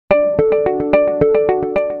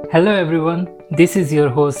Hello everyone, this is your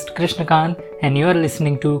host Krishnakant and you are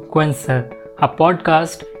listening to Quenser, a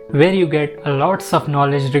podcast where you get a lots of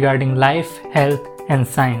knowledge regarding life, health and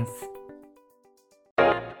science.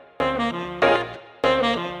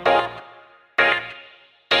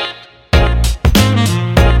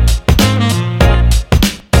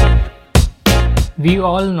 We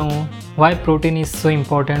all know why protein is so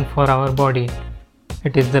important for our body.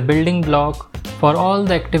 It is the building block for all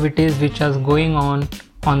the activities which are going on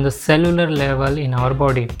the cellular level in our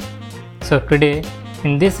body. So today,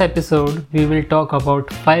 in this episode, we will talk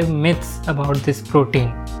about 5 myths about this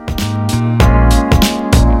protein.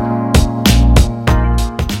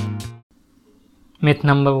 Myth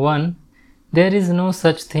number 1. There is no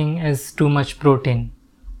such thing as too much protein.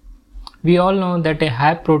 We all know that a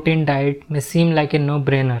high protein diet may seem like a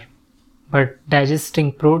no-brainer, but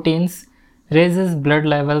digesting proteins raises blood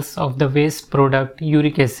levels of the waste product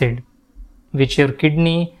uric acid, which your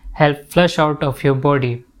kidney help flush out of your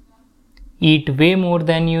body. Eat way more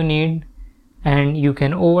than you need and you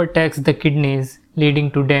can overtax the kidneys,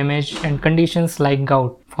 leading to damage and conditions like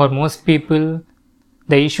gout. For most people,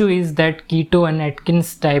 the issue is that keto and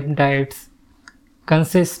Atkins type diets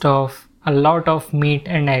consist of a lot of meat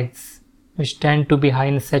and eggs, which tend to be high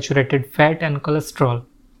in saturated fat and cholesterol.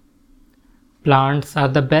 Plants are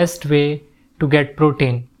the best way to get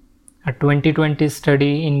protein. A 2020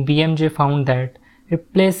 study in BMJ found that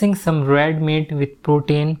replacing some red meat with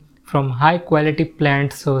protein from high quality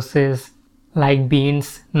plant sources like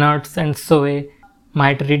beans, nuts and soy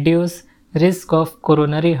might reduce risk of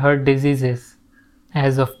coronary heart diseases.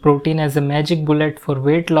 As of protein as a magic bullet for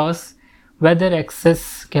weight loss, whether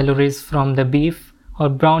excess calories from the beef or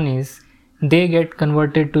brownies, they get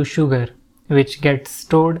converted to sugar, which gets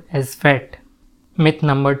stored as fat. Myth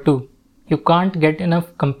number 2. You can't get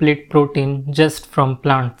enough complete protein just from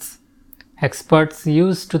plants. Experts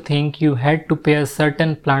used to think you had to pair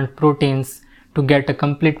certain plant proteins to get a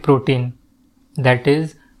complete protein. That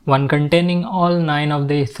is, one containing all 9 of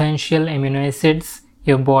the essential amino acids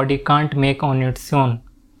your body can't make on its own.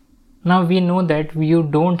 Now we know that you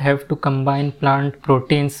don't have to combine plant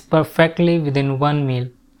proteins perfectly within one meal,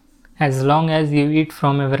 as long as you eat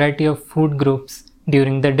from a variety of food groups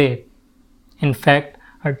during the day. In fact,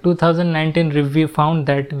 a 2019 review found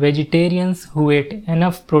that vegetarians who ate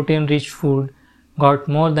enough protein-rich food got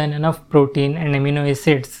more than enough protein and amino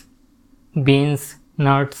acids. Beans,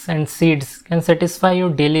 nuts and seeds can satisfy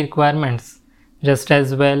your daily requirements just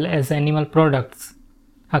as well as animal products.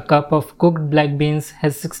 A cup of cooked black beans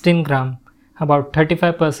has 16 gram, about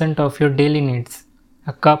 35% of your daily needs.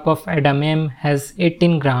 A cup of edamame has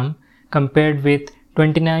 18 gram compared with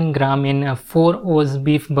 29 gram in a 4-oz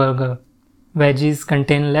beef burger. Veggies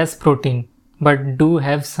contain less protein, but do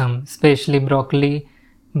have some, especially broccoli,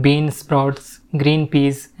 bean sprouts, green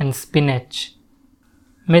peas and spinach.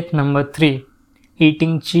 Myth number 3.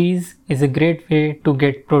 Eating cheese is a great way to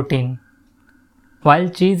get protein. While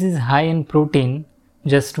cheese is high in protein,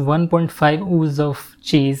 just 1.5 oz of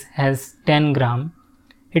cheese has 10 gram.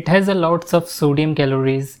 It has a lots of sodium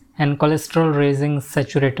calories and cholesterol-raising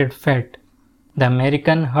saturated fat. The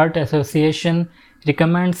American Heart Association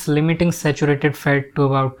recommends limiting saturated fat to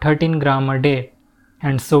about 13 gram a day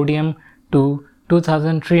and sodium to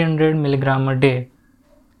 2300 mg a day.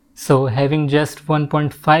 So having just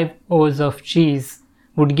 1.5 oz of cheese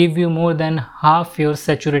would give you more than half your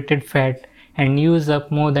saturated fat and use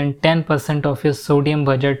up more than 10% of your sodium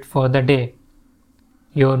budget for the day.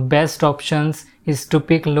 Your best options is to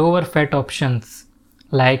pick lower fat options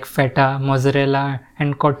like feta, mozzarella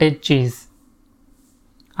and cottage cheese.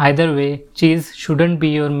 Either way, cheese shouldn't be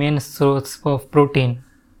your main source of protein.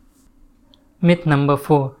 Myth number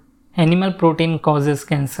 4. Animal protein causes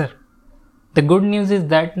cancer. The good news is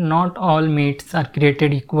that not all meats are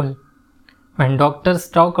created equal. When doctors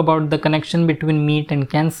talk about the connection between meat and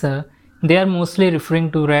cancer, they are mostly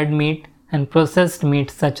referring to red meat and processed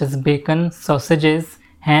meats such as bacon, sausages,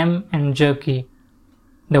 ham and jerky.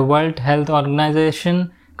 The World Health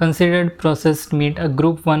Organization considered processed meat a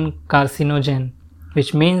group 1 carcinogen,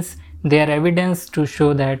 which means there are evidence to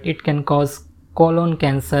show that it can cause colon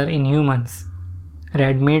cancer in humans.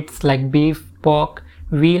 Red meats like beef, pork,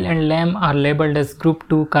 veal and lamb are labeled as group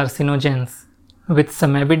 2 carcinogens, with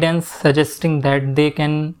some evidence suggesting that they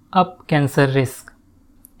can up cancer risk.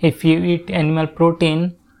 If you eat animal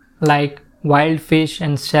protein like wild fish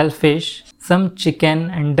and shellfish, some chicken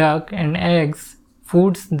and duck and eggs,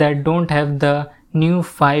 foods that don't have the new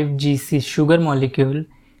 5-GC sugar molecule,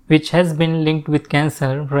 which has been linked with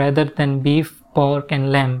cancer rather than beef, pork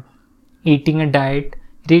and lamb. Eating a diet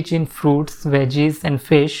rich in fruits, veggies and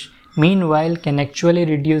fish meanwhile can actually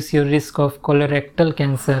reduce your risk of colorectal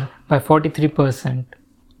cancer by 43%.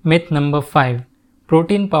 Myth number 5.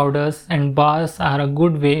 Protein powders and bars are a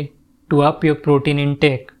good way to up your protein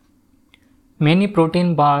intake. Many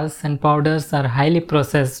protein bars and powders are highly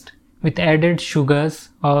processed with added sugars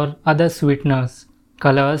or other sweeteners,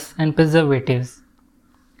 colors and preservatives.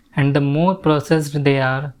 And the more processed they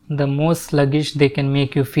are, the more sluggish they can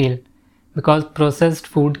make you feel, because processed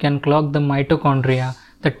food can clog the mitochondria,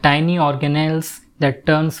 the tiny organelles that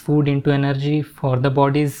turns food into energy for the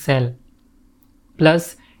body's cell.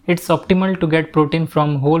 Plus, it's optimal to get protein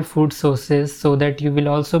from whole food sources so that you will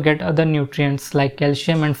also get other nutrients like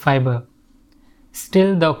calcium and fiber.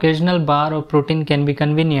 Still, the occasional bar of protein can be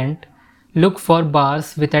convenient. Look for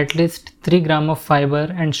bars with at least 3 grams of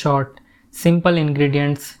fiber and short, simple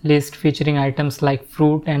ingredients list featuring items like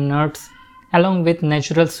fruit and nuts, along with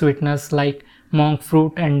natural sweeteners like monk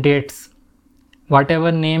fruit and dates.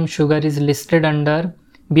 Whatever name sugar is listed under,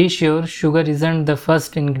 be sure sugar isn't the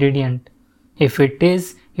first ingredient. If it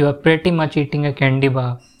is, you are pretty much eating a candy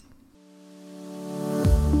bar.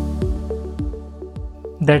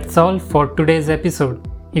 That's all for today's episode.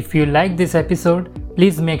 If you like this episode,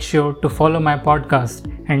 please make sure to follow my podcast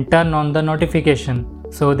and turn on the notification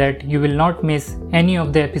so that you will not miss any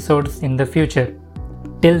of the episodes in the future.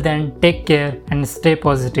 Till then, take care and stay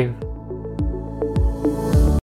positive.